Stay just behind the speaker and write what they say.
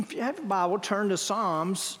If you have a Bible, turn to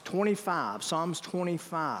Psalms 25. Psalms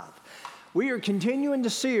 25. We are continuing the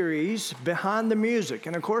series Behind the Music.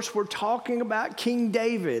 And of course, we're talking about King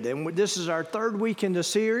David. And this is our third week in the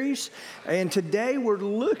series. And today we're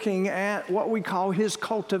looking at what we call his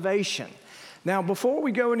cultivation. Now, before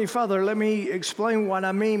we go any further, let me explain what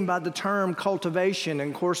I mean by the term cultivation.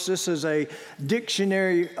 And of course, this is a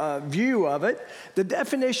dictionary view of it. The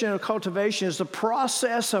definition of cultivation is the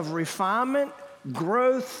process of refinement,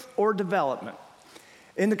 growth, or development.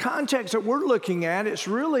 In the context that we're looking at, it's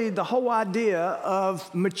really the whole idea of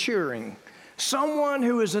maturing. Someone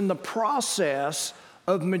who is in the process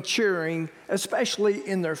of maturing, especially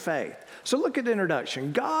in their faith. So look at the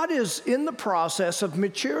introduction. God is in the process of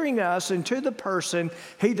maturing us into the person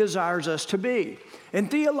he desires us to be. In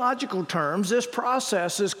theological terms, this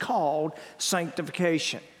process is called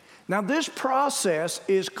sanctification. Now, this process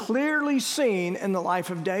is clearly seen in the life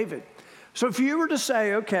of David. So if you were to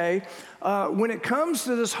say, okay, when it comes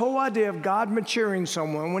to this whole idea of God maturing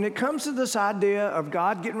someone, when it comes to this idea of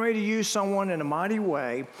God getting ready to use someone in a mighty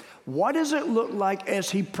way, what does it look like as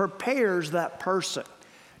he prepares that person?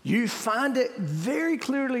 You find it very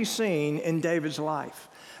clearly seen in David's life.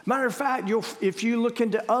 Matter of fact, if you look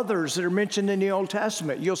into others that are mentioned in the Old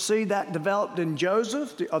Testament, you'll see that developed in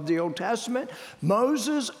Joseph of the Old Testament,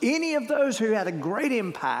 Moses, any of those who had a great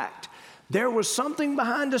impact. There was something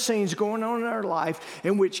behind the scenes going on in their life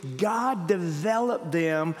in which God developed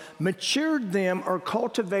them, matured them, or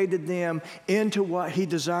cultivated them into what he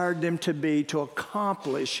desired them to be to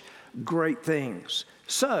accomplish great things.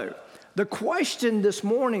 So, the question this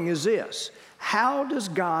morning is this: how does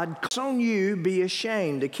God on you be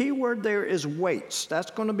ashamed? The key word there is weights.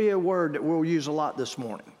 That's going to be a word that we'll use a lot this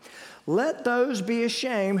morning. Let those be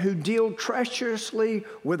ashamed who deal treacherously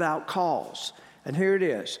without cause. And here it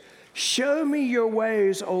is. Show me your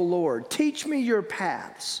ways, O Lord. Teach me your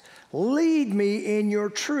paths. Lead me in your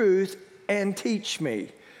truth and teach me.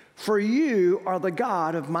 For you are the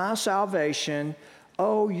God of my salvation.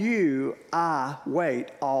 O you, I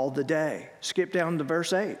wait all the day. Skip down to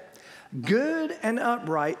verse 8. Good and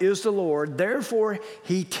upright is the Lord. Therefore,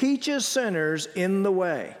 he teaches sinners in the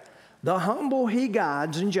way. The humble he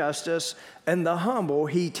guides in justice, and the humble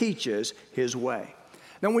he teaches his way.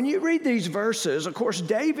 Now, when you read these verses, of course,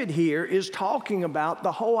 David here is talking about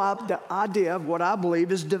the whole idea of what I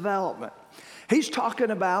believe is development. He's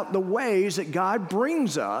talking about the ways that God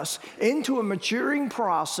brings us into a maturing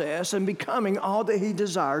process and becoming all that he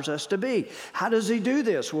desires us to be. How does he do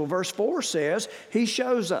this? Well, verse 4 says he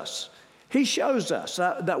shows us. He shows us.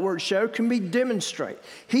 That word show can be demonstrate.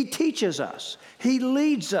 He teaches us. He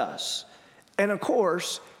leads us. And of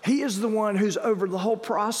course, he is the one who's over the whole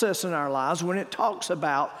process in our lives when it talks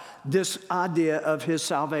about this idea of his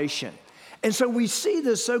salvation. And so we see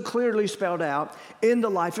this so clearly spelled out in the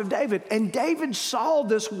life of David. And David saw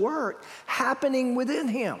this work happening within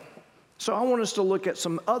him. So I want us to look at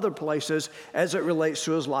some other places as it relates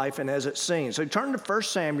to his life and as it's seen. So turn to 1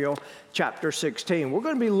 Samuel chapter 16. We're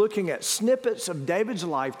going to be looking at snippets of David's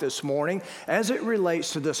life this morning as it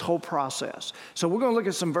relates to this whole process. So we're going to look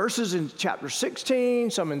at some verses in chapter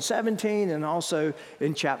 16, some in 17, and also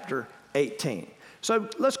in chapter 18. So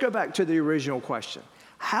let's go back to the original question.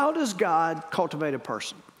 How does God cultivate a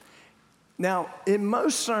person? Now, in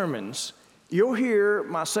most sermons, you'll hear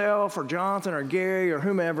myself or Jonathan or Gary or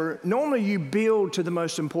whomever, normally you build to the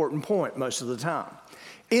most important point most of the time.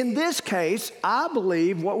 In this case, I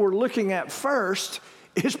believe what we're looking at first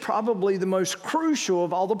is probably the most crucial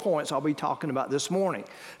of all the points I'll be talking about this morning.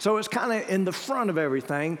 So it's kind of in the front of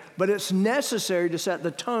everything, but it's necessary to set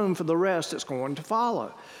the tone for the rest that's going to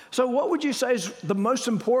follow. So what would you say is the most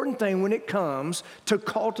important thing when it comes to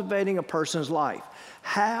cultivating a person's life?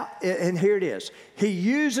 And here it is. He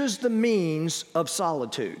uses the means of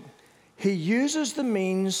solitude. He uses the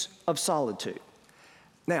means of solitude.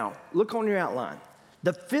 Now, look on your outline.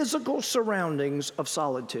 The physical surroundings of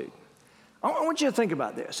solitude. I want you to think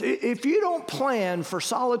about this. If you don't plan for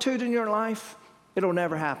solitude in your life, it'll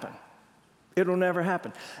never happen. It'll never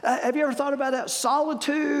happen. Have you ever thought about that?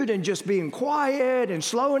 Solitude and just being quiet and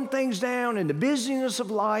slowing things down and the busyness of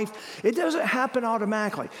life, it doesn't happen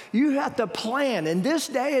automatically. You have to plan. In this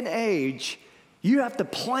day and age, you have to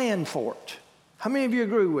plan for it. How many of you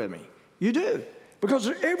agree with me? You do. Because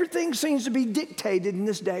everything seems to be dictated in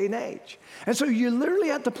this day and age. And so you literally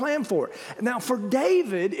have to plan for it. Now, for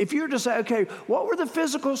David, if you were to say, okay, what were the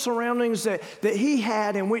physical surroundings that he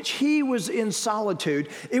had in which he was in solitude?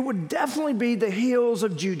 It would definitely be the hills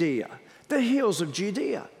of Judea. The hills of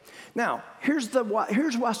Judea. Now, here's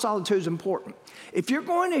why solitude is important. If you're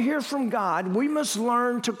going to hear from God, we must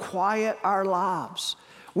learn to quiet our lives.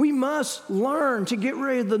 We must learn to get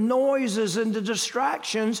rid of the noises and the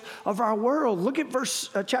distractions of our world. Look at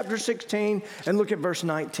chapter 16 and look at verse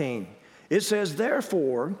 19. It says,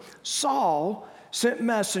 therefore, Saul sent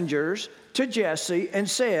messengers to Jesse and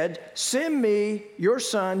said, send me your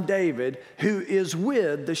son David, who is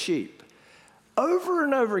with the sheep. Over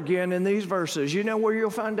and over again in these verses, you know where you'll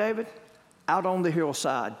find David? Out on the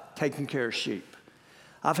hillside, taking care of sheep.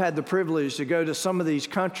 I've had the privilege to go to some of these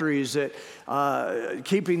countries that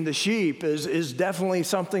keeping the sheep is definitely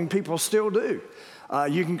something people still do.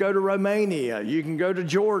 You can go to Romania, you can go to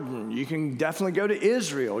Jordan, you can definitely go to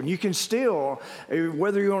Israel, and you can still,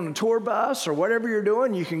 whether you're on a tour bus or whatever you're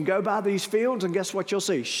doing, you can go by these fields and guess what you'll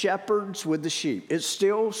see? Shepherds with the sheep. It's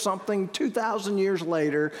still something 2,000 years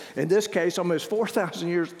later, in this case almost 4,000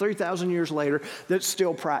 years, 3,000 years later, that's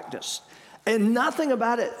still practiced. And nothing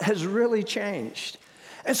about it has really changed.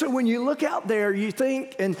 And so when you look out there, you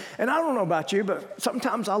think, and I don't know about you, but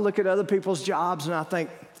sometimes I look at other people's jobs and I think,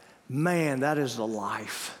 man, that is the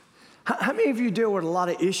life. How many of you deal with a lot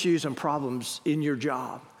of issues and problems in your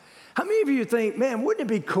job? How many of you think, man, wouldn't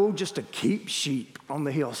it be cool just to keep sheep on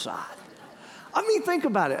the hillside? I mean, think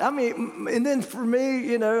about it. I mean, and then for me,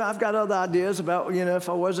 you know, I've got other ideas about, you know, if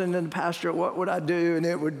I wasn't in the pastorate, what would I do? And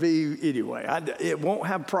it would be, anyway, it won't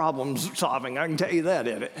have problems solving. I can tell you that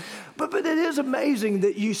in it. But it is amazing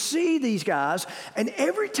that you see these guys, and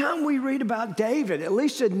every time we read about David, at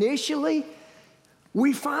least initially,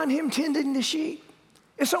 we find him tending the sheep.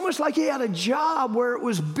 It's almost like he had a job where it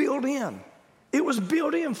was built in. It was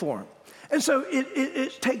built in for him. And so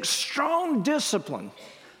it takes strong discipline.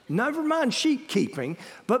 Never mind sheep keeping,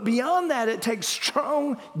 but beyond that, it takes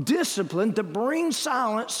strong discipline to bring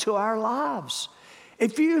silence to our lives.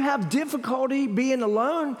 If you have difficulty being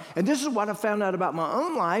alone, and this is what I found out about my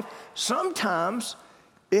own life, sometimes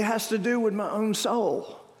it has to do with my own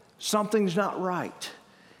soul. Something's not right.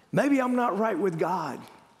 Maybe I'm not right with God.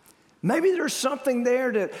 Maybe there's something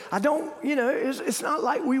there that I don't, you know, it's not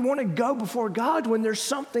like we want to go before God when there's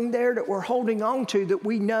something there that we're holding on to that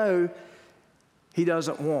we know He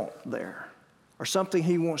doesn't want there, or something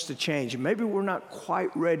He wants to change. And maybe we're not quite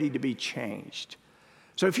ready to be changed.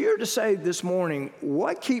 So if you were to say this morning,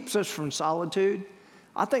 what keeps us from solitude?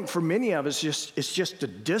 I think for many of us, it's just the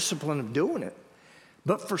discipline of doing it.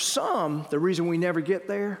 But for some, the reason we never get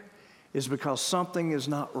there is because something is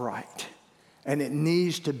not right, and it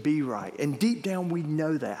needs to be right. And deep down, we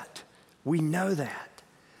know that. We know that.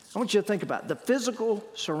 I want you to think about the physical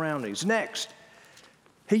surroundings. Next,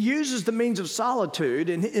 he uses the means of solitude,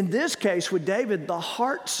 and in this case with David, the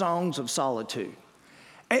heart songs of solitude.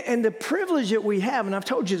 And the privilege that we have, and I've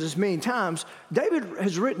told you this many times, David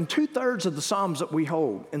has written 2/3 of the Psalms that we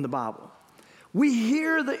hold in the Bible. We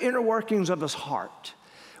hear the inner workings of his heart.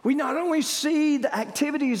 We not only see the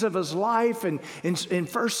activities of his life in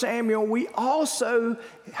 1 Samuel, we also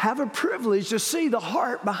have a privilege to see the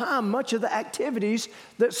heart behind much of the activities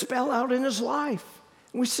that spell out in his life.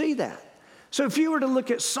 We see that. So if you were to look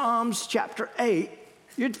at Psalms chapter 8,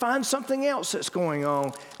 you'd find something else that's going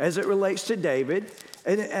on as it relates to David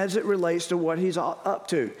and as it relates to what he's up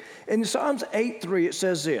to. In Psalms 8:3, it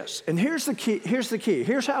says this, and here's the key.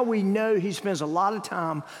 Here's how we know he spends a lot of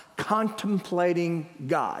time contemplating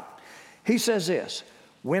God. He says this,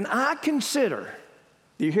 when I consider,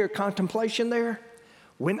 do you hear contemplation there?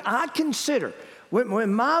 When I consider,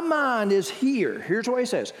 when my mind is here, here's what he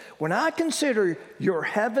says, when I consider your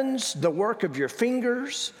heavens, the work of your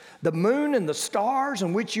fingers, the moon and the stars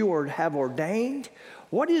in which you have ordained,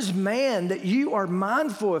 what is man that you are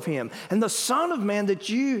mindful of him, and the Son of Man that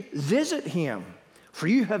you visit him? For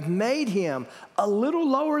you have made him a little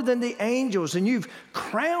lower than the angels, and you've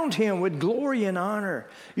crowned him with glory and honor.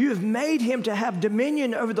 You have made him to have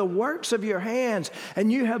dominion over the works of your hands,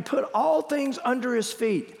 and you have put all things under his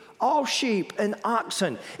feet, all sheep and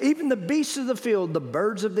oxen, even the beasts of the field, the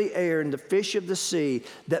birds of the air, and the fish of the sea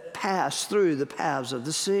that pass through the paths of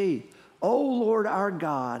the sea. O Lord our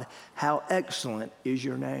God, how excellent is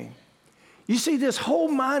your name. You see this whole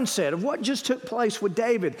mindset of what just took place with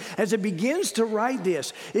David as he begins to write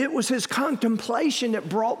this. It was his contemplation that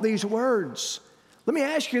brought these words. Let me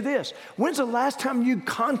ask you this. When's the last time you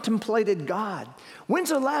contemplated God? When's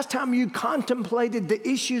the last time you contemplated the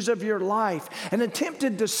issues of your life and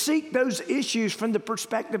attempted to seek those issues from the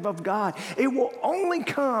perspective of God? It will only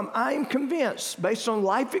come, I am convinced, based on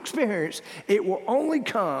life experience, it will only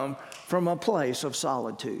come from a place of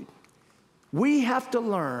solitude. We have to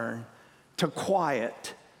learn to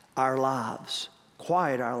quiet our lives.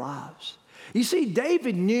 Quiet our lives. You see,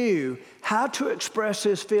 David knew how to express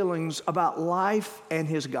his feelings about life and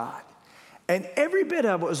his God. And every bit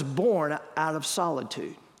of it was born out of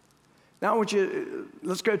solitude. Now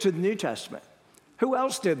let's go to the New Testament. Who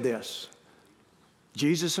else did this?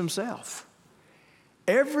 Jesus himself.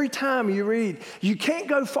 Every time you read, you can't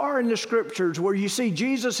go far in the scriptures where you see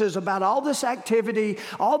Jesus is about all this activity,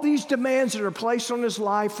 all these demands that are placed on his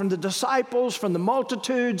life from the disciples, from the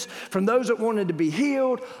multitudes, from those that wanted to be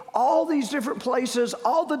healed, all these different places,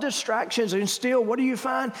 all the distractions, and still, what do you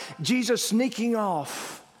find? Jesus sneaking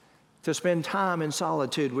off to spend time in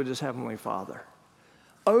solitude with his heavenly Father.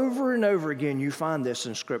 Over and over again, you find this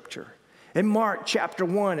in scripture. In Mark chapter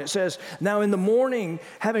 1, it says, "Now in the morning,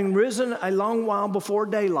 having risen a long while before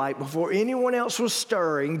daylight, before anyone else was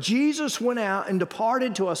stirring, Jesus went out and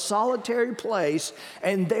departed to a solitary place,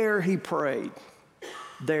 and there he prayed."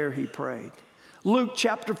 There he prayed. Luke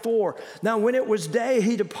chapter 4, "Now when it was day,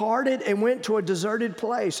 he departed and went to a deserted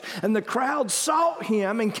place, and the crowd sought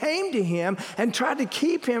him and came to him and tried to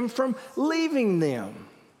keep him from leaving them."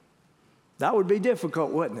 That would be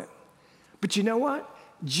difficult, wouldn't it? But you know what?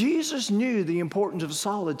 Jesus knew the importance of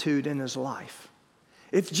solitude in his life.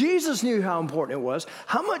 If Jesus knew how important it was,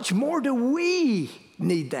 how much more do we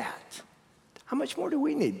need that? How much more do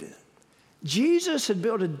we need that? Jesus had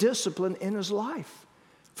built a discipline in his life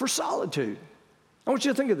for solitude. I want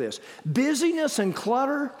you to think of this. Busyness and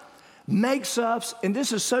clutter makes us, and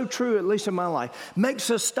this is so true, at least in my life,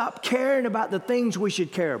 makes us stop caring about the things we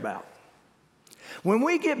should care about. When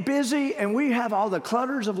we get busy and we have all the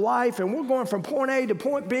clutters of life and we're going from point A to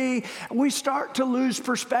point B, we start to lose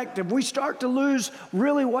perspective. We start to lose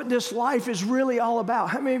really what this life is really all about.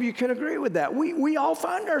 How many of you can agree with that? We all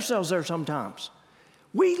find ourselves there sometimes.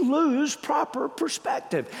 We lose proper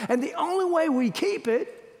perspective. And the only way we keep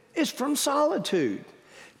it is from solitude.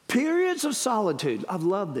 Periods of solitude, I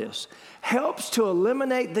love this, helps to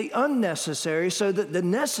eliminate the unnecessary so that the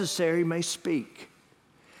necessary may speak.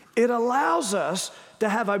 It allows us to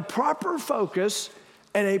have a proper focus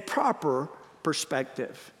and a proper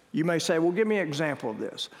perspective. You may say, well, give me an example of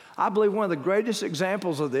this. I believe one of the greatest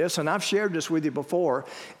examples of this, and I've shared this with you before,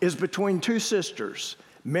 is between two sisters,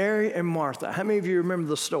 Mary and Martha. How many of you remember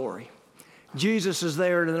the story? Jesus is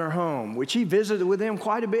there in their home, which he visited with them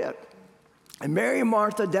quite a bit. And Mary and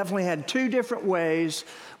Martha definitely had two different ways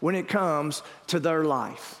when it comes to their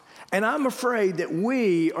life. And I'm afraid that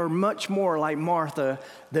we are much more like Martha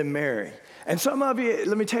than Mary. And some of you,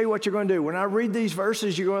 let me tell you what you're going to do. When I read these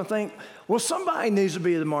verses, you're going to think, well, somebody needs to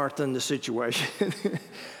be the Martha in the situation.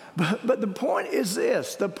 but the point is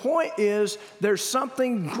this. The point is there's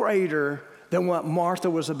something greater than what Martha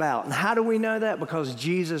was about. And how do we know that? Because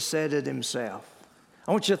Jesus said it himself.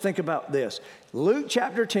 I want you to think about this. Luke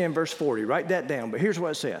chapter 10, verse 40. Write that down. But here's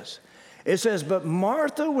what it says. It says, "But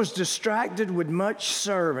Martha was distracted with much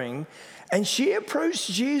serving, and she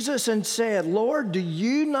approached Jesus and said, 'Lord, do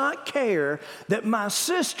you not care that my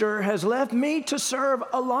sister has left me to serve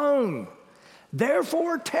alone?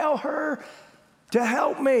 Therefore tell her to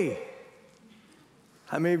help me.'"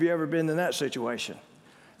 How many of you ever been in that situation?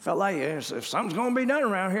 Felt like if something's going to be done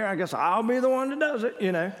around here, I guess I'll be the one that does it,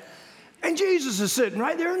 you know. And Jesus is sitting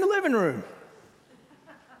right there in the living room.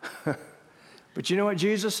 But you know what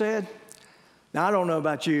Jesus said? Now, I don't know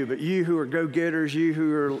about you, but you who are go-getters, you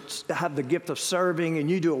who have the gift of serving, and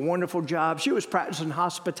you do a wonderful job. She was practicing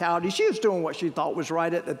hospitality. She was doing what she thought was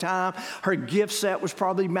right at the time. Her gift set was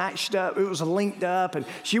probably matched up. It was linked up, and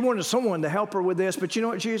she wanted someone to help her with this. But you know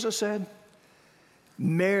what Jesus said?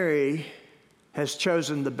 Mary has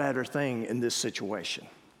chosen the better thing in this situation.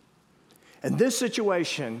 In this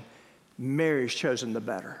situation, Mary's chosen the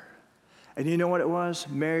better. And you know what it was?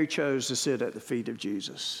 Mary chose to sit at the feet of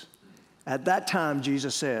Jesus. At that time,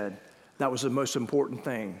 Jesus said that was the most important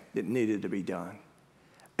thing that needed to be done.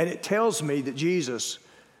 And it tells me that Jesus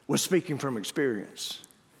was speaking from experience.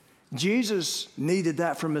 Jesus needed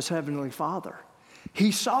that from his heavenly Father.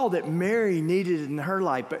 He saw that Mary needed it in her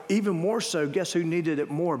life, but even more so, guess who needed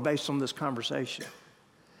it more based on this conversation?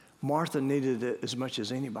 Martha needed it as much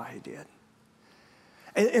as anybody did.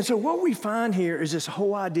 And so what we find here is this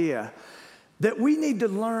whole idea that we need to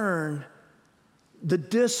learn the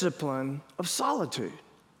discipline of solitude.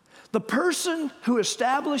 The person who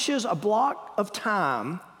establishes a block of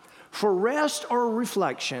time for rest or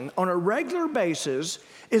reflection on a regular basis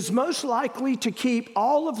is most likely to keep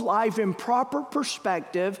all of life in proper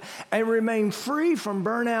perspective and remain free from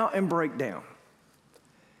burnout and breakdown.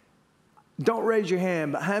 Don't raise your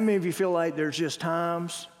hand, but how many of you feel like there's just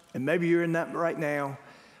times, and maybe you're in that right now,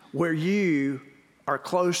 where you are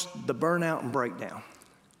close to the burnout and breakdown?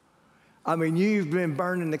 I mean, you've been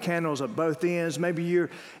burning the candles at both ends. Maybe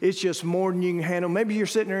it's just more than you can handle. Maybe you're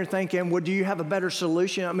sitting there thinking, well, do you have a better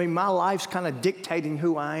solution? I mean, my life's kind of dictating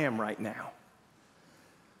who I am right now.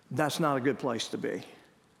 That's not a good place to be.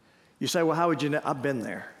 You say, well, how would you know? I've been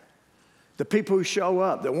there. The people who show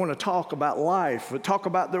up that want to talk about life, talk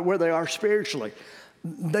about where they are spiritually,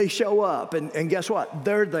 they show up, and guess what?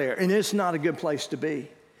 They're there, and it's not a good place to be.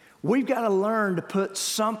 We've got to learn to put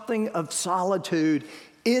something of solitude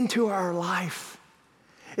into our life.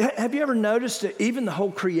 Have you ever noticed that even the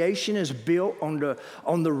whole creation is built on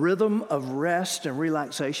the rhythm of rest and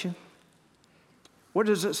relaxation? What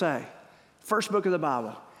does it say? First book of the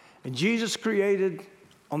Bible. And Jesus created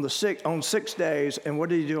on 6 days, and what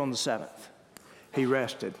did he do on the seventh? He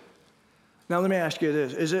rested. Now let me ask you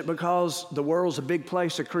this. Is it because the world's a big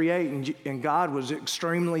place to create and God was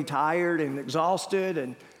extremely tired and exhausted?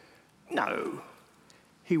 And no.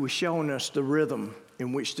 He was showing us the rhythm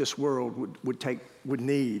in which this world would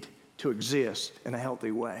need to exist in a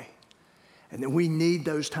healthy way. And that we need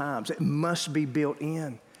those times. It must be built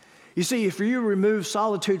in. You see, if you remove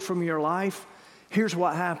solitude from your life, here's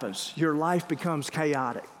what happens. Your life becomes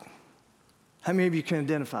chaotic. How many of you can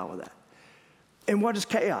identify with that? And what is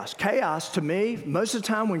chaos? Chaos, to me, most of the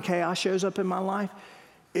time when chaos shows up in my life,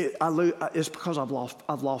 it's because I've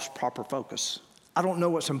lost proper focus. I don't know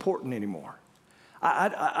what's important anymore.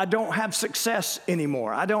 I don't have success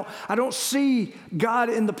anymore. I don't see God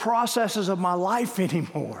in the processes of my life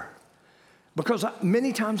anymore. Because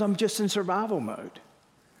many times I'm just in survival mode.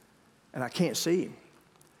 And I can't see him.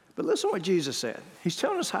 But listen to what Jesus said. He's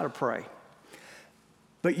telling us how to pray.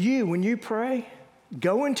 But when you pray,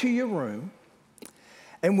 go into your room,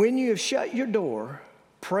 and when you have shut your door,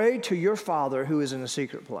 pray to your Father who is in a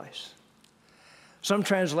secret place. Some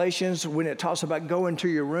translations, when it talks about go into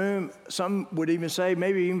your room, some would even say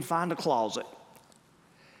maybe even find a closet.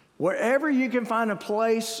 Wherever you can find a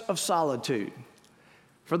place of solitude.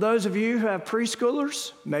 For those of you who have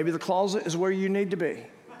preschoolers, maybe the closet is where you need to be.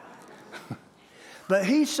 But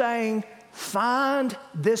he's saying, find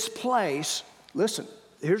this place. Listen,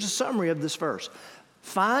 here's a summary of this verse.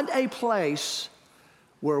 Find a place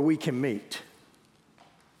where we can meet.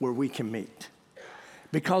 Where we can meet.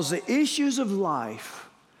 Because the issues of life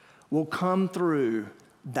will come through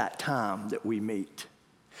that time that we meet.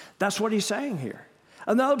 That's what he's saying here.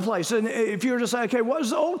 Another place, and if you were to say, okay, what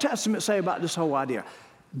does the Old Testament say about this whole idea?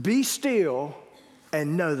 Be still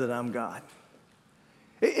and know that I'm God.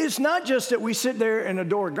 It's not just that we sit there and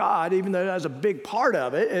adore God, even though that's a big part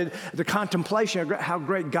of it, and the contemplation of how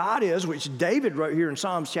great God is, which David wrote here in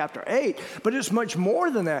Psalms chapter 8, but it's much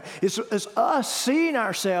more than that. It's us seeing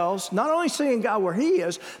ourselves, not only seeing God where he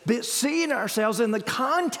is, but seeing ourselves in the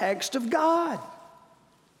context of God.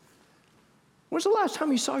 When's the last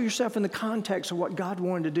time you saw yourself in the context of what God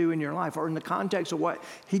wanted to do in your life, or in the context of what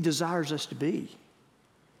he desires us to be?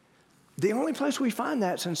 The only place we find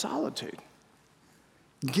that's in solitude.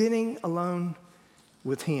 Getting alone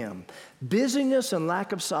with him. Busyness and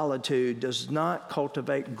lack of solitude does not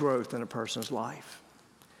cultivate growth in a person's life.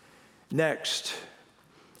 Next,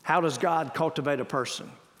 how does God cultivate a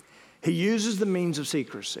person? He uses the means of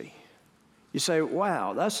secrecy. You say,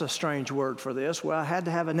 wow, that's a strange word for this. Well, I had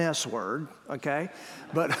to have an S word, okay?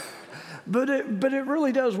 But it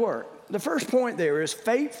really does work. The first point there is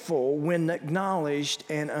faithful when acknowledged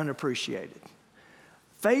and unappreciated.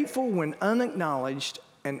 Faithful when unacknowledged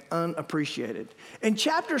and unappreciated. In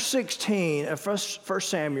chapter 16 of 1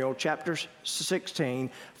 Samuel, chapter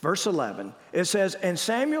 16, verse 11, it says, and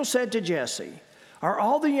Samuel said to Jesse, are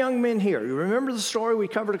all the young men here? You remember the story we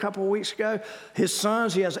covered a couple of weeks ago? His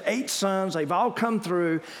sons, he has 8 sons. They've all come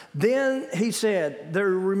through. Then he said, there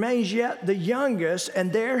remains yet the youngest,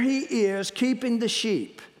 and there he is keeping the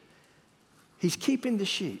sheep. He's keeping the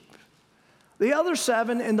sheep. The other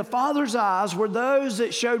 7 in the father's eyes were those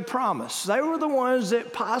that showed promise. They were the ones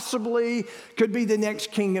that possibly could be the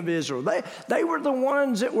next king of Israel. They were the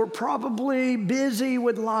ones that were probably busy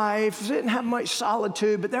with life, didn't have much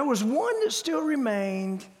solitude, but there was one that still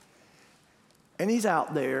remained, and he's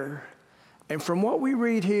out there. And from what we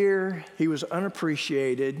read here, he was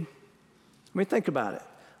unappreciated. I mean, think about it.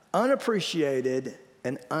 Unappreciated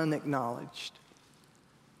and unacknowledged.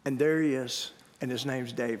 And there he is, and his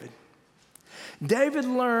name's David. David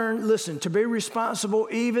learned, listen, to be responsible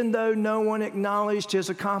even though no one acknowledged his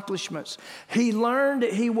accomplishments. He learned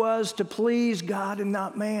that he was to please God and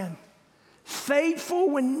not man. Faithful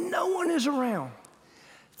when no one is around.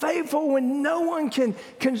 Faithful when no one can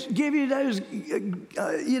give you those,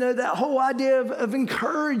 that whole idea of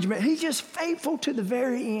encouragement. He's just faithful to the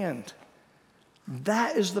very end.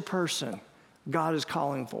 That is the person God is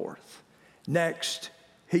calling forth. Next,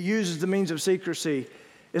 he uses the means of secrecy.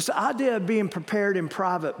 It's the idea of being prepared in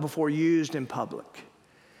private before used in public.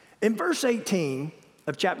 In verse 18,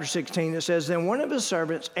 of chapter 16, it says, then one of his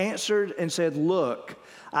servants answered and said, look,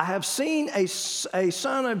 I have seen a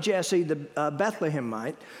son of Jesse, the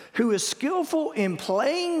Bethlehemite, who is skillful in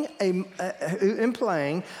playing,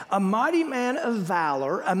 a mighty man of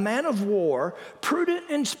valor, a man of war, prudent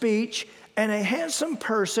in speech, and a handsome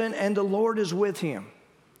person, and the Lord is with him.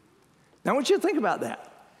 Now I want you to think about that.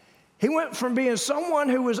 He went from being someone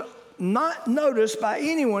who was not noticed by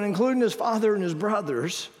anyone, including his father and his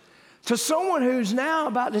brothers, to someone who's now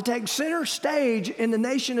about to take center stage in the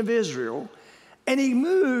nation of Israel, and he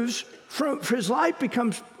moves from, his life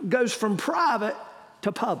goes from private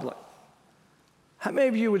to public. How many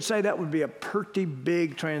of you would say that would be a pretty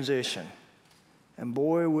big transition? And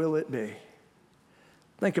boy, will it be.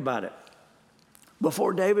 Think about it.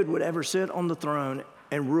 Before David would ever sit on the throne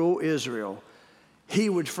and rule Israel, he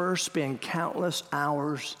would first spend countless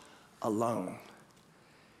hours alone.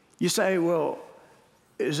 You say, well,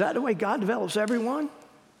 is that the way God develops everyone?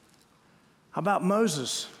 How about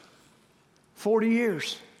Moses? 40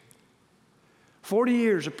 years. 40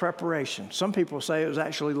 years of preparation. Some people say it was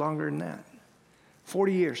actually longer than that.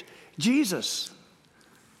 40 years. Jesus,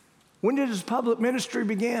 when did his public ministry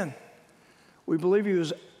begin? We believe he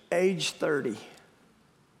was age 30.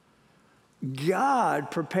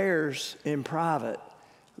 God prepares in private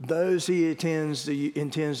those he intends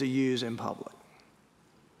to use in public.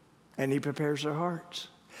 And he prepares their hearts.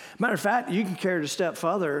 Matter of fact, you can carry it a step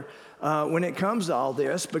further when it comes to all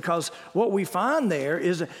this, because what we find there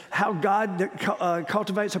is how God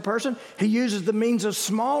cultivates a person. He uses the means of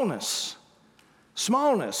smallness.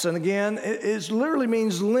 Smallness, and again, it literally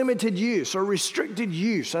means limited use or restricted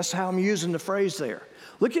use. That's how I'm using the phrase there.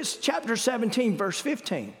 Look at chapter 17, verse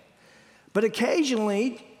 15. But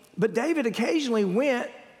David occasionally went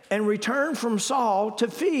and returned from Saul to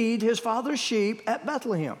feed his father's sheep at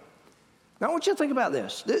Bethlehem. Now, I want you to think about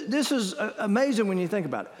this. This is amazing when you think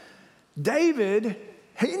about it. David,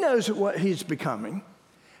 he knows what he's becoming.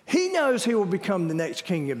 He knows he will become the next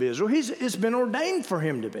king of Israel. It's been ordained for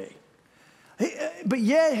him to be. But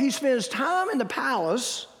yet he spends time in the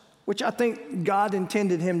palace, which I think God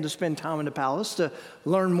intended him to spend time in the palace to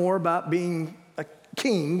learn more about being a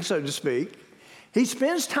king, so to speak. He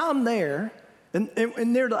spends time there,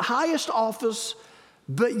 and they're the highest office.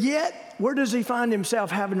 But yet, where does he find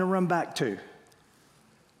himself having to run back to?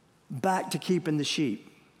 Back to keeping the sheep.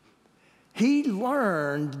 He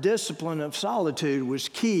learned the discipline of solitude was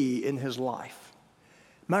key in his life.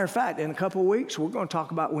 Matter of fact, in a couple of weeks, we're going to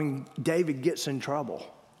talk about when David gets in trouble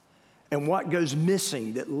and what goes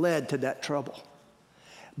missing that led to that trouble.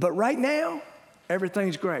 But right now,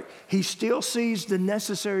 everything's great. He still sees the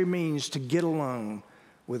necessary means to get along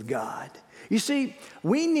with God. You see,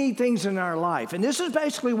 we need things in our life, and this is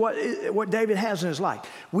basically what David has in his life.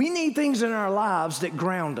 We need things in our lives that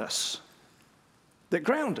ground us, that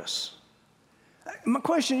ground us. My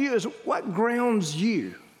question to you is, what grounds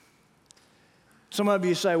you? Some of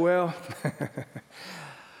you say, well,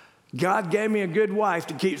 God gave me a good wife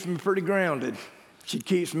that keeps me pretty grounded. She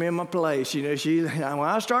keeps me in my place. You know, when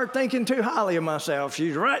I start thinking too highly of myself,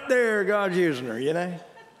 she's right there, God's using her, you know.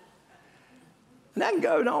 And that can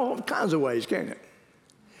go in all kinds of ways, can't it?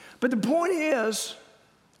 But the point is,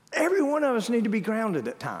 every one of us need to be grounded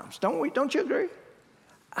at times, don't we? Don't you agree?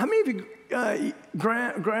 How many of you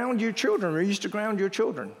ground your children or used to ground your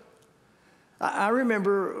children? I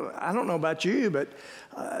remember, I don't know about you, but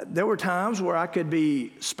there were times where I could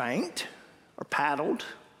be spanked or paddled,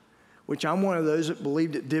 which I'm one of those that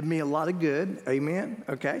believed it did me a lot of good. Amen?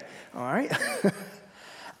 Okay, all right.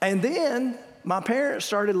 And then my parents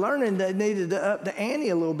started learning they needed to up the ante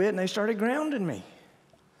a little bit, and they started grounding me.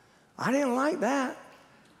 I didn't like that.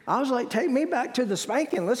 I was like, take me back to the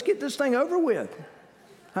spanking. Let's get this thing over with.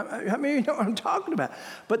 How many of you know what I'm talking about?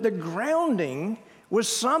 But the grounding was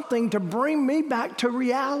something to bring me back to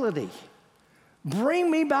reality. Bring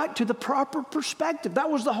me back to the proper perspective. That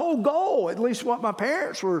was the whole goal, at least what my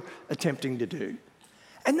parents were attempting to do.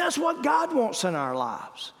 And that's what God wants in our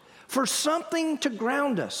lives. For something to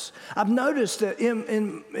ground us. I've noticed that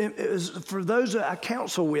for those that I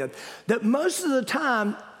counsel with, that most of the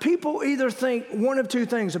time, people either think one of two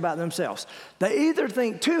things about themselves. They either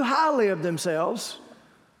think too highly of themselves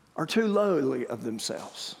or too lowly of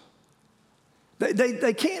themselves.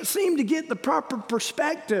 They can't seem to get the proper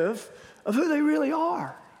perspective of who they really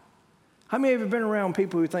are. How many of you have been around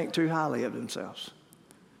people who think too highly of themselves?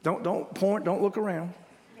 Don't point, don't look around.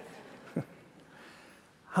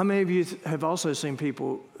 How many of you have also seen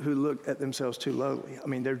people who look at themselves too lowly? I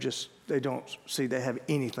mean, they don't see they have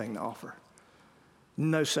anything to offer.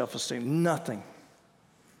 No self-esteem, nothing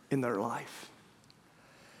in their life.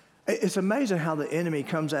 It's amazing how the enemy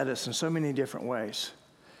comes at us in so many different ways.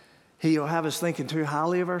 He'll have us thinking too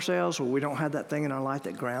highly of ourselves, where we don't have that thing in our life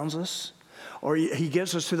that grounds us. Or he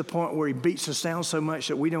gets us to the point where he beats us down so much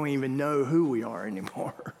that we don't even know who we are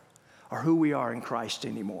anymore or who we are in Christ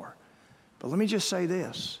anymore. But let me just say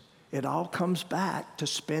this. It all comes back to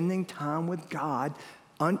spending time with God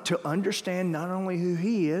to understand not only who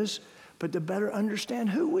he is, but to better understand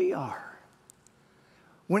who we are.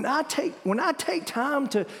 When I take time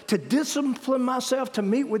to discipline myself to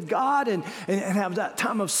meet with God and have that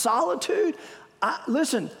time of solitude,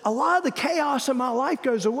 listen, a lot of the chaos in my life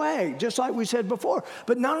goes away, just like we said before.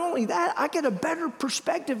 But not only that, I get a better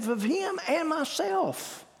perspective of him and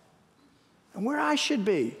myself and where I should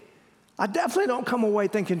be. I definitely don't come away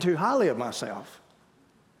thinking too highly of myself.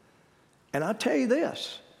 And I tell you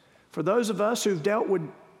this, for those of us who've dealt with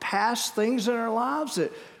past things in our lives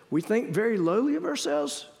that we think very lowly of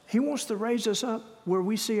ourselves, he wants to raise us up where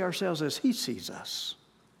we see ourselves as he sees us.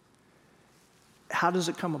 How does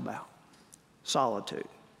it come about? Solitude,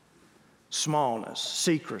 smallness,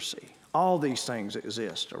 secrecy, all these things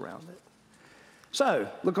exist around it. So,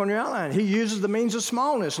 look on your outline. He uses the means of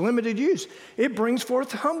smallness, limited use. It brings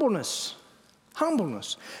forth humbleness.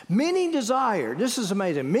 Humbleness. Many desire, this is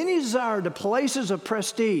amazing, many desire the places of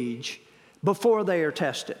prestige before they are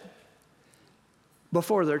tested.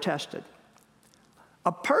 Before they're tested.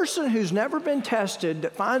 A person who's never been tested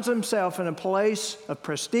that finds himself in a place of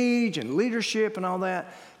prestige and leadership and all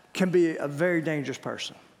that can be a very dangerous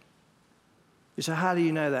person. You say, how do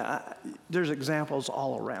you know that? There's examples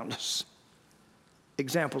all around us.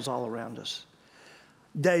 Examples all around us.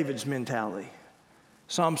 David's mentality.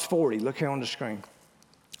 Psalms 40, look here on the screen.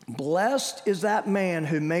 Blessed is that man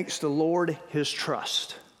who makes the Lord his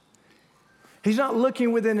trust. He's not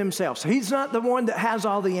looking within himself. So he's not the one that has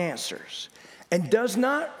all the answers and does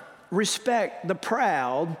not respect the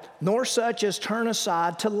proud, nor such as turn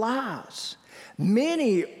aside to lies.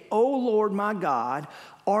 Many, O Lord my God,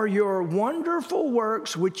 are your wonderful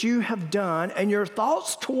works which you have done, and your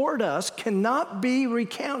thoughts toward us cannot be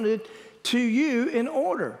recounted to you in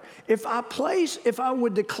order. If I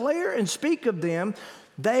would declare and speak of them,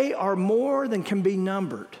 they are more than can be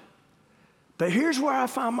numbered. But here's where I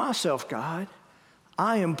find myself, God.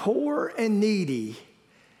 I am poor and needy,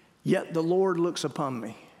 yet the Lord looks upon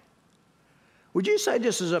me. Would you say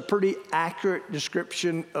this is a pretty accurate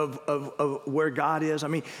description of where God is? I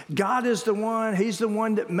mean, God is the one, he's the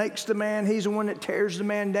one that makes the man, he's the one that tears the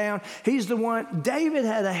man down. He's the one. David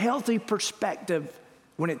had a healthy perspective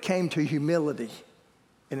when it came to humility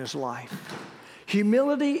in his life.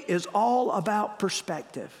 Humility is all about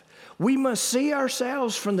perspective. We must see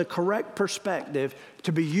ourselves from the correct perspective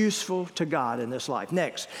to be useful to God in this life.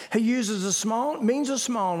 Next, he uses the means of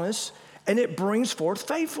smallness, and it brings forth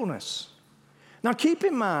faithfulness. Now keep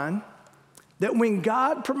in mind that when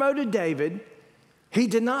God promoted David, he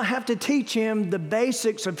did not have to teach him the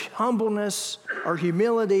basics of humbleness or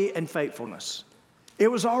humility and faithfulness. It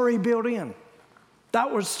was already built in.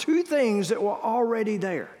 That was two things that were already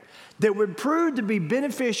there that would prove to be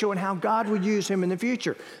beneficial in how God would use him in the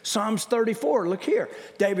future. Psalms 34, look here.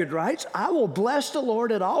 David writes, I will bless the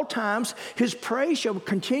Lord at all times. His praise shall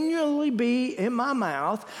continually be in my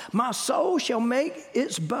mouth. My soul shall make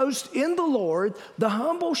its boast in the Lord. The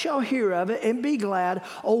humble shall hear of it and be glad.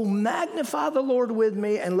 Oh, magnify the Lord with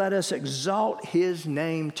me, and let us exalt his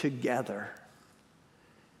name together.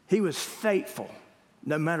 He was faithful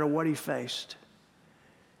no matter what he faced.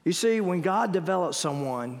 You see, when God develops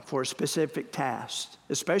someone for a specific task,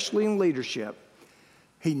 especially in leadership,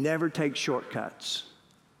 he never takes shortcuts.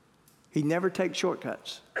 He never takes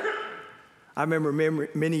shortcuts. I remember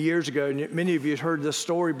many years ago, and many of you have heard this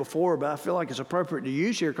story before, but I feel like it's appropriate to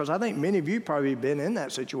use here because I think many of you probably been in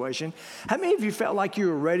that situation. How many of you felt like you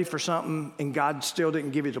were ready for something and God still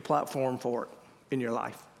didn't give you the platform for it in your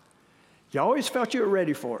life? You always felt you were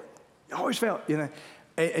ready for it. You always felt,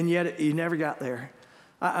 and yet you never got there.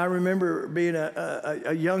 I remember being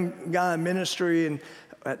a young guy in ministry, and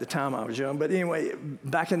at the time I was young, but anyway,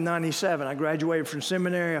 back in 97, I graduated from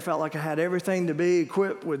seminary. I felt like I had everything to be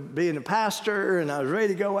equipped with being a pastor, and I was ready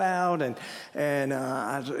to go out, and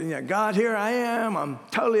I was, God, here I am. I'm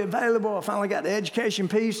totally available. I finally got the education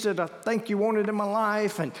piece that I think you wanted in my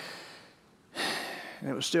life, and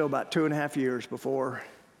it was still about 2.5 years before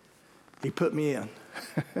he put me in.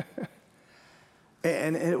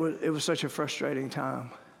 And it was such a frustrating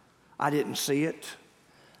time. I didn't see it.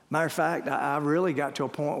 Matter of fact, I really got to a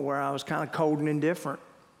point where I was kind of cold and indifferent,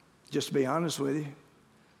 just to be honest with you.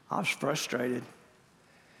 I was frustrated.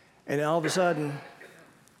 And all of a sudden,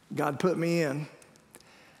 God put me in.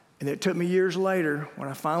 And it took me years later when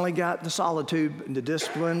I finally got the solitude and the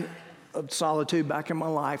discipline of solitude back in my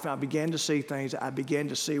life, and I began to see things. I began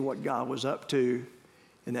to see what God was up to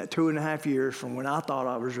in that 2.5 years from when I thought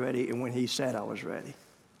I was ready and when he said I was ready.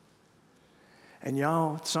 And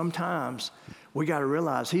y'all, sometimes we got to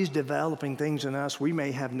realize he's developing things in us. We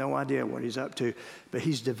may have no idea what he's up to, but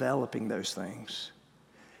he's developing those things.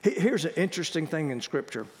 Here's an interesting thing in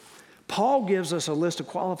Scripture. Paul gives us a list of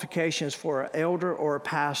qualifications for an elder or a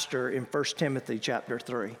pastor in 1 Timothy chapter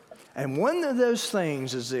 3. And one of those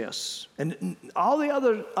things is this. And all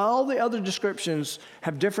the other descriptions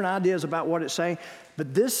have different ideas about what it's saying,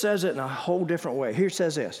 but this says it in a whole different way. Here it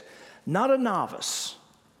says this: not a novice,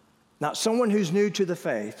 not someone who's new to the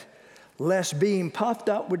faith, lest being puffed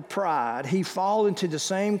up with pride, he fall into the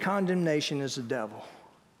same condemnation as the devil.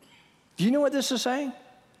 Do you know what this is saying?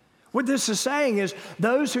 What this is saying is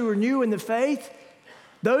those who are new in the faith,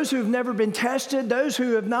 those who have never been tested, those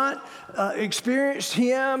who have not experienced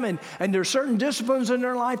him, and there are certain disciplines in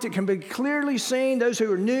their life that can be clearly seen, those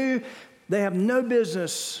who are new, they have no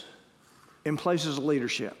business in places of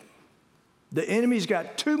leadership. The enemy's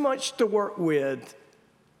got too much to work with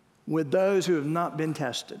those who have not been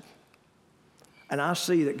tested. And I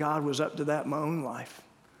see that God was up to that in my own life.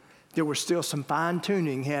 There was still some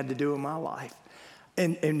fine-tuning he had to do in my life.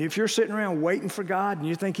 And if you're sitting around waiting for God and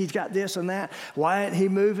you think he's got this and that, why ain't he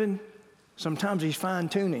moving? Sometimes he's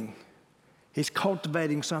fine-tuning. He's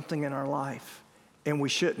cultivating something in our life, and we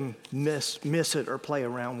shouldn't miss it or play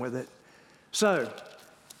around with it. So,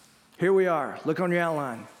 here we are. Look on your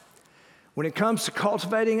outline. When it comes to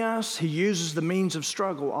cultivating us, he uses the means of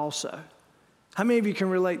struggle also. How many of you can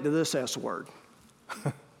relate to this S word?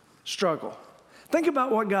 Struggle. Think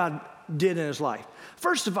about what God did in his life.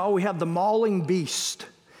 First of all, we have the mauling beast.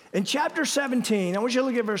 In chapter 17, I want you to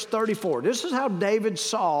look at verse 34. This is how David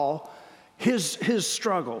saw his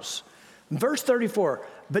struggles. Verse 34,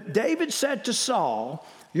 but David said to Saul,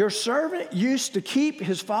 your servant used to keep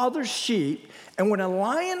his father's sheep, and when a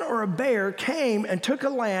lion or a bear came and took a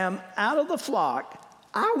lamb out of the flock,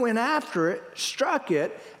 I went after it, struck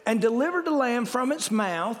it, and delivered the lamb from its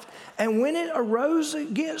mouth. And when it arose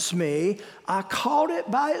against me, I caught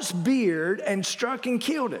it by its beard and struck and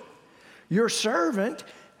killed it. Your servant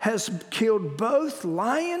has killed both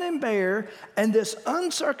lion and bear, and this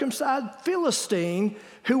uncircumcised Philistine,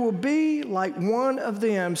 who will be like one of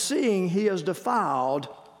them, seeing he has defiled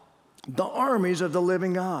the armies of the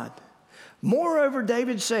living God. Moreover,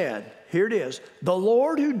 David said, here it is, the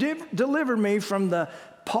Lord who delivered me from the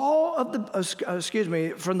paw of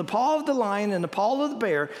the lion and the paw of the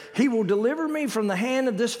bear, he will deliver me from the hand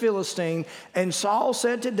of this Philistine. And Saul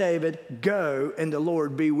said to David, go, and the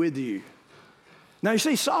Lord be with you. Now you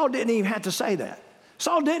see, Saul didn't even have to say that.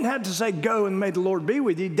 Saul didn't have to say, go and may the Lord be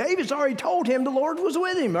with you. David's already told him the Lord was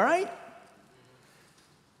with him, right?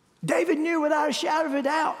 David knew without a shadow of a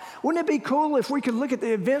doubt. Wouldn't it be cool if we could look at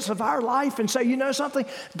the events of our life and say, you know something?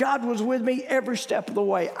 God was with me every step of the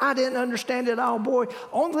way. I didn't understand it all, boy.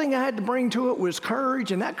 Only thing I had to bring to it was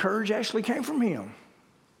courage, and that courage actually came from him.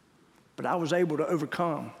 But I was able to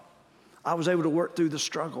overcome. I was able to work through the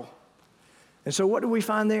struggle. And so what do we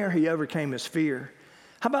find there? He overcame his fear.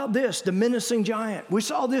 How about this, the menacing giant? We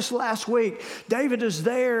saw this last week. David is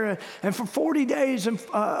there, and for 40 days and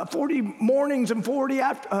 40 mornings and 40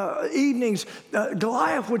 evenings,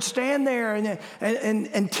 Goliath would stand there and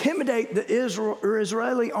intimidate the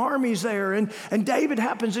Israeli armies there. And David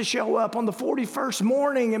happens to show up on the 41st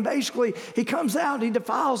morning, and basically he comes out, he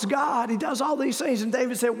defiles God, he does all these things. And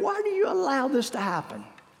David said, why do you allow this to happen?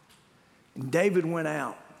 And David went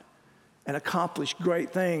out and accomplished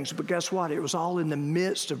great things. But guess what? It was all in the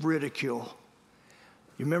midst of ridicule.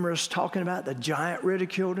 You remember us talking about the giant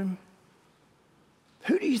ridiculed him?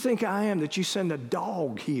 Who do you think I am that you send a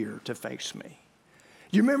dog here to face me?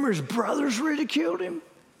 You remember his brothers ridiculed him?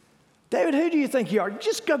 David, who do you think you are?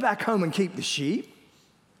 Just go back home and keep the sheep.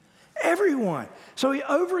 Everyone. So he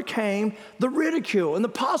overcame the ridicule and the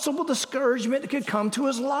possible discouragement that could come to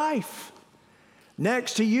his life.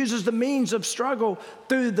 Next, he uses the means of struggle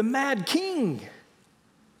through the mad king.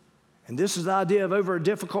 And this is the idea of over a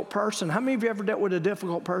difficult person. How many of you ever dealt with a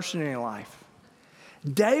difficult person in your life?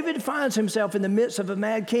 David finds himself in the midst of a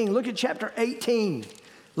mad king. Look at chapter 18.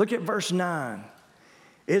 Look at verse 9.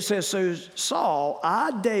 It says, so Saul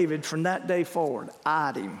eyed David from that day forward.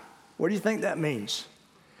 Eyed him. What do you think that means?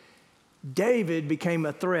 David became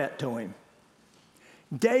a threat to him.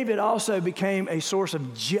 David also became a source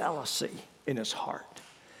of jealousy in his heart.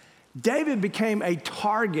 David became a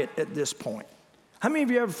target at this point. How many of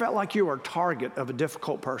you ever felt like you were a target of a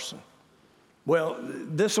difficult person? Well,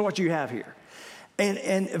 this is what you have here.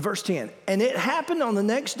 And verse 10, and it happened on the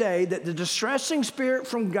next day that the distressing spirit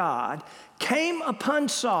from God came upon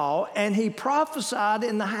Saul, and he prophesied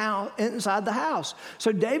in the house, inside the house.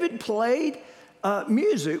 So David played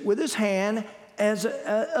music with his hand as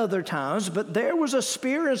other times, but there was a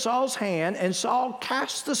spear in Saul's hand, and Saul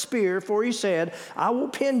cast the spear, for he said, I will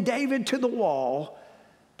pin David to the wall.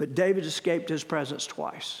 But David escaped his presence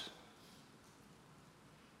twice.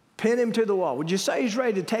 Pin him to the wall. Would you say he's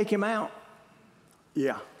ready to take him out?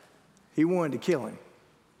 Yeah. He wanted to kill him.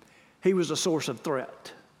 He was a source of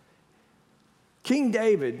threat. King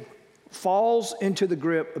David falls into the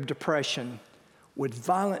grip of depression with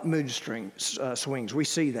violent mood swings. We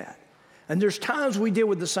see that. And there's times we deal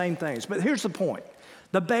with the same things. But here's the point.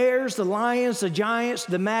 The bears, the lions, the giants,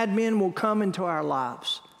 the madmen will come into our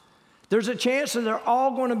lives. There's a chance that they're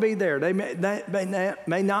all going to be there. They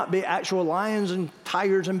may not be actual lions and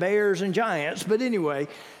tigers and bears and giants, but anyway,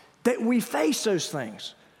 that we face those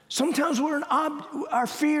things. Sometimes our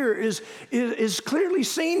fear is clearly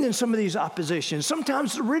seen in some of these oppositions.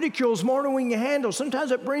 Sometimes the ridicule is more than we can handle.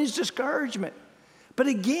 Sometimes it brings discouragement. But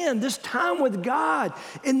again, this time with God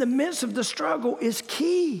in the midst of the struggle is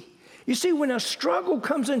key. You see, when a struggle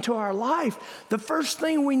comes into our life, the first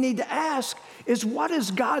thing we need to ask is, what is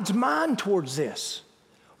God's mind towards this?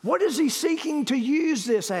 What is he seeking to use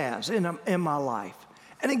this as in my life?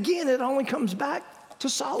 And again, it only comes back to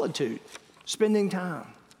solitude, spending time.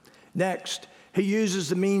 Next, he uses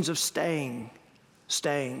the means of staying.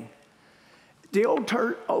 The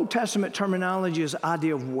Old Testament terminology is the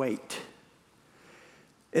idea of wait.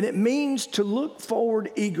 And it means to look forward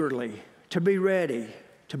eagerly, to be ready,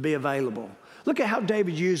 to be available. Look at how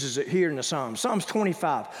David uses it here in the Psalms. Psalms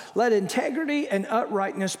 25, let integrity and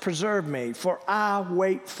uprightness preserve me, for I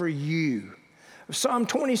wait for you. Psalm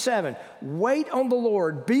 27, wait on the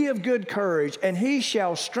Lord, be of good courage, and he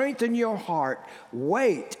shall strengthen your heart.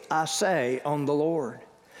 Wait, I say, on the Lord.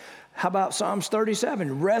 How about Psalms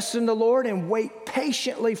 37? Rest in the Lord and wait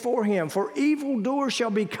patiently for him, for evildoers shall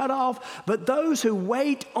be cut off, but those who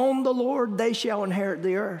wait on the Lord, they shall inherit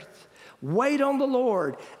the earth. Wait on the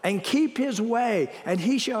Lord and keep his way, and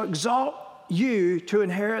he shall exalt you to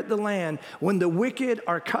inherit the land. When the wicked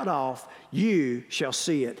are cut off, you shall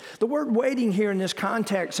see it. The word waiting here in this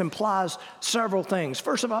context implies several things.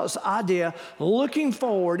 First of all, it's the idea looking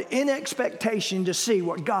forward in expectation to see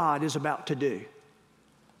what God is about to do.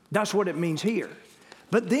 That's what it means here.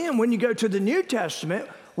 But then when you go to the New Testament,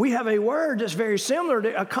 we have a word that's very similar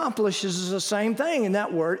that accomplishes the same thing, and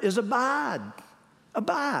that word is abide.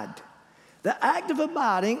 Abide. The act of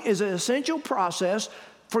abiding is an essential process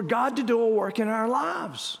for God to do a work in our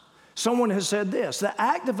lives. Someone has said this, the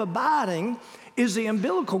act of abiding is the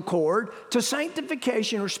umbilical cord to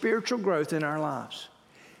sanctification or spiritual growth in our lives.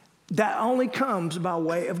 That only comes by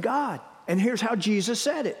way of God. And here's how Jesus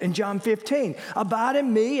said it in John 15. Abide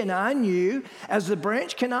in me and I in you, as the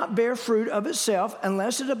branch cannot bear fruit of itself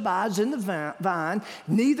unless it abides in the vine,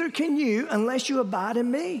 neither can you unless you abide in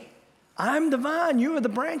me. I'm the vine, you are the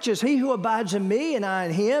branches. He who abides in me and I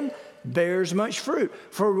in him bears much fruit.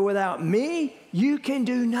 For without me, you can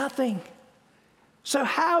do nothing. So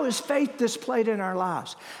how is faith displayed in our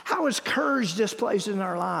lives? How is courage displayed in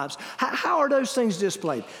our lives? How are those things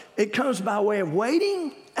displayed? It comes by way of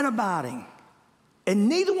waiting and abiding. And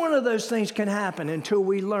neither one of those things can happen until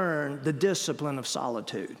we learn the discipline of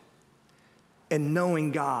solitude and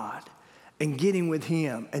knowing God and getting with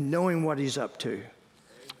him and knowing what he's up to.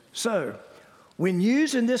 So, when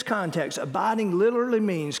used in this context, abiding literally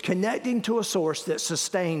means connecting to a source that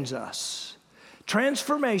sustains us.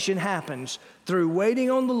 Transformation happens through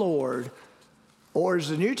waiting on the Lord, or as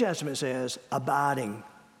the New Testament says, abiding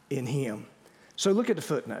in him. So look at the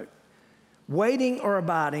footnote. Waiting or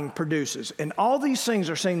abiding produces, and all these things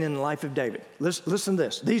are seen in the life of David. Listen to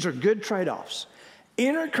this. These are good trade-offs.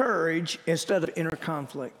 Inner courage instead of inner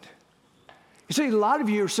conflict. You see, a lot of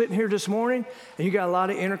you are sitting here this morning, and you got a lot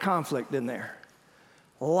of inner conflict in there.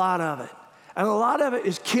 A lot of it. And a lot of it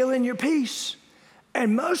is killing your peace.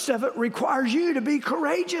 And most of it requires you to be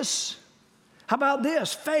courageous. How about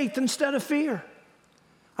this? Faith instead of fear.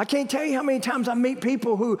 I can't tell you how many times I meet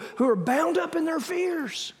people who are bound up in their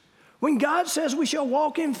fears when God says we shall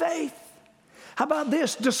walk in faith. How about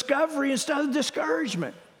this? Discovery instead of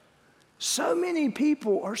discouragement. So many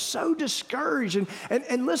people are so discouraged.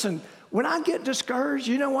 And listen, when I get discouraged,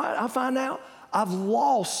 you know what I find out? I've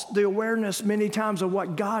lost the awareness many times of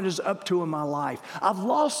what God is up to in my life. I've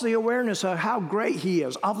lost the awareness of how great he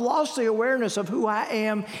is. I've lost the awareness of who I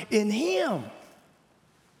am in him.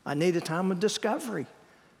 I need a time of discovery,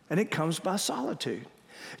 and it comes by solitude.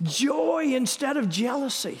 Joy instead of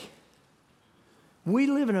jealousy. We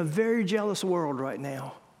live in a very jealous world right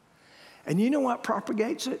now. And you know what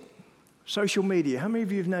propagates it? Social media. How many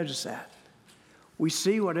of you have noticed that? We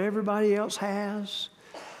see what everybody else has.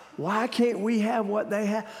 Why can't we have what they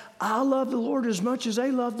have? I love the Lord as much as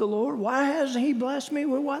they love the Lord. Why hasn't He blessed me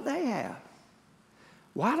with what they have?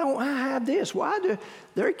 Why don't I have this? Why do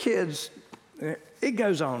their kids? It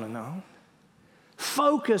goes on and on.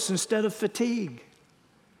 Focus instead of fatigue.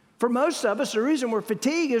 For most of us, the reason we're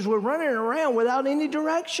fatigued is we're running around without any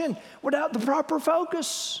direction, without the proper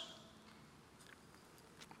focus.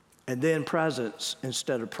 And then presence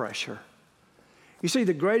instead of pressure. You see,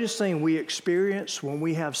 the greatest thing we experience when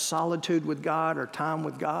we have solitude with God or time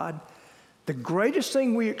with God, the greatest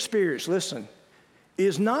thing we experience, listen,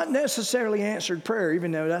 is not necessarily answered prayer,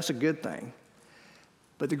 even though that's a good thing.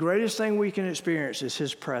 But the greatest thing we can experience is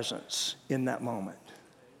His presence in that moment.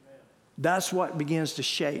 Amen. That's what begins to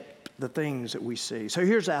shape the things that we see. So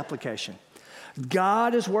here's the application.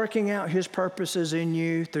 God is working out His purposes in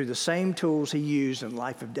you through the same tools He used in the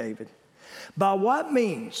life of David. By what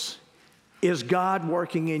means is God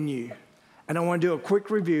working in you? And I want to do a quick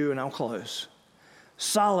review and I'll close.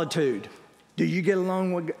 Solitude. Do you get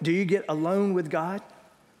alone with God?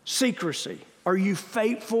 Secrecy. Are you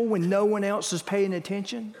faithful when no one else is paying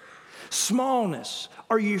attention? Smallness.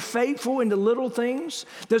 Are you faithful in the little things?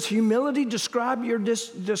 Does humility describe your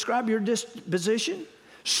disposition?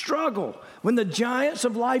 Struggle. When the giants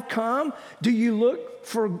of life come, do you look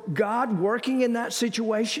for God working in that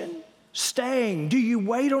situation? Staying. Do you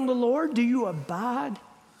wait on the Lord? Do you abide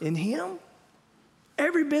in Him?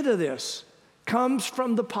 Every bit of this comes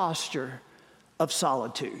from the posture of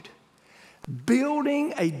solitude.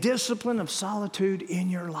 Building a discipline of solitude in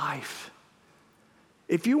your life.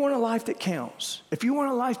 If you want a life that counts, if you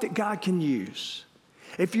want a life that God can use,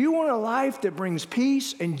 if you want a life that brings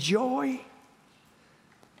peace and joy,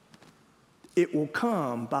 it will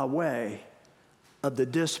come by way of the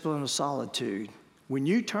discipline of solitude. When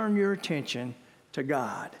you turn your attention to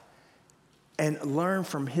God and learn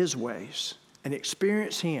from His ways and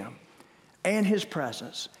experience Him and His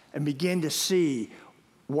presence and begin to see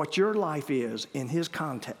what your life is in His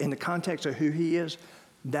context, in the context of who He is,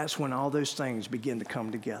 that's when all those things begin to come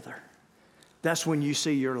together. That's when you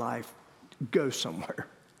see your life go somewhere.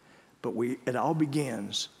 But it all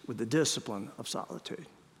begins with the discipline of solitude.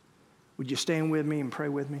 Would you stand with me and pray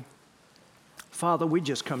with me? Father, we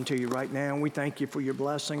just come to you right now, and we thank you for your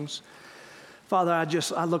blessings. Father,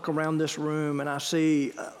 I look around this room, and I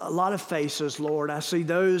see a lot of faces, Lord. I see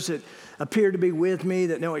those that appear to be with me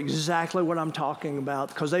that know exactly what I'm talking about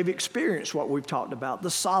because they've experienced what we've talked about, the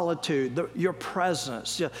solitude, your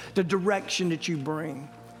presence, the direction that you bring.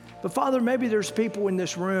 But Father, maybe there's people in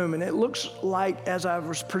this room, and it looks like as I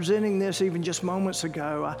was presenting this even just moments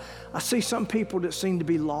ago, I see some people that seem to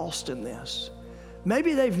be lost in this.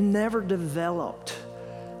 Maybe they've never developed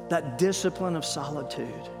that discipline of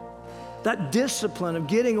solitude, that discipline of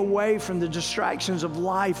getting away from the distractions of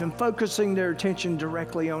life and focusing their attention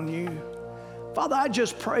directly on you. Father, I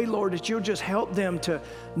just pray, Lord, that you'll just help them to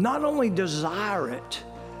not only desire it,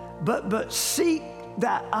 but seek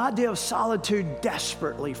that idea of solitude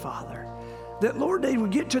desperately, Father. That, Lord, they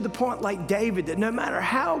would get to the point like David, that no matter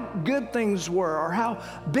how good things were or how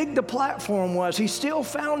big the platform was, he still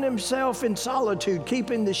found himself in solitude,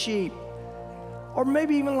 keeping the sheep. Or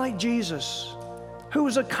maybe even like Jesus, who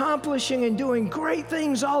was accomplishing and doing great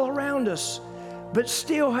things all around us, but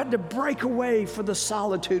still had to break away for the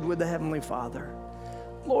solitude with the Heavenly Father.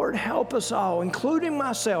 Lord, help us all, including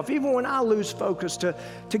myself, even when I lose focus,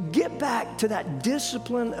 to get back to that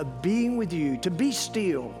discipline of being with you, to be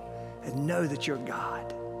still and know that you're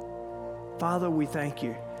God. Father, we thank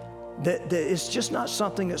you that it's just not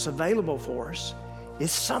something that's available for us.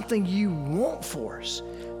 It's something you want for us,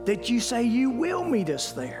 that you say you will meet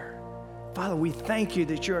us there. Father, we thank you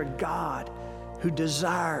that you're a God who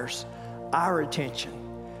desires our attention.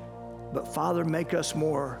 But Father, make us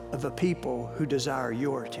more of a people who desire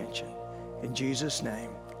your attention. In Jesus' name,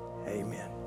 amen.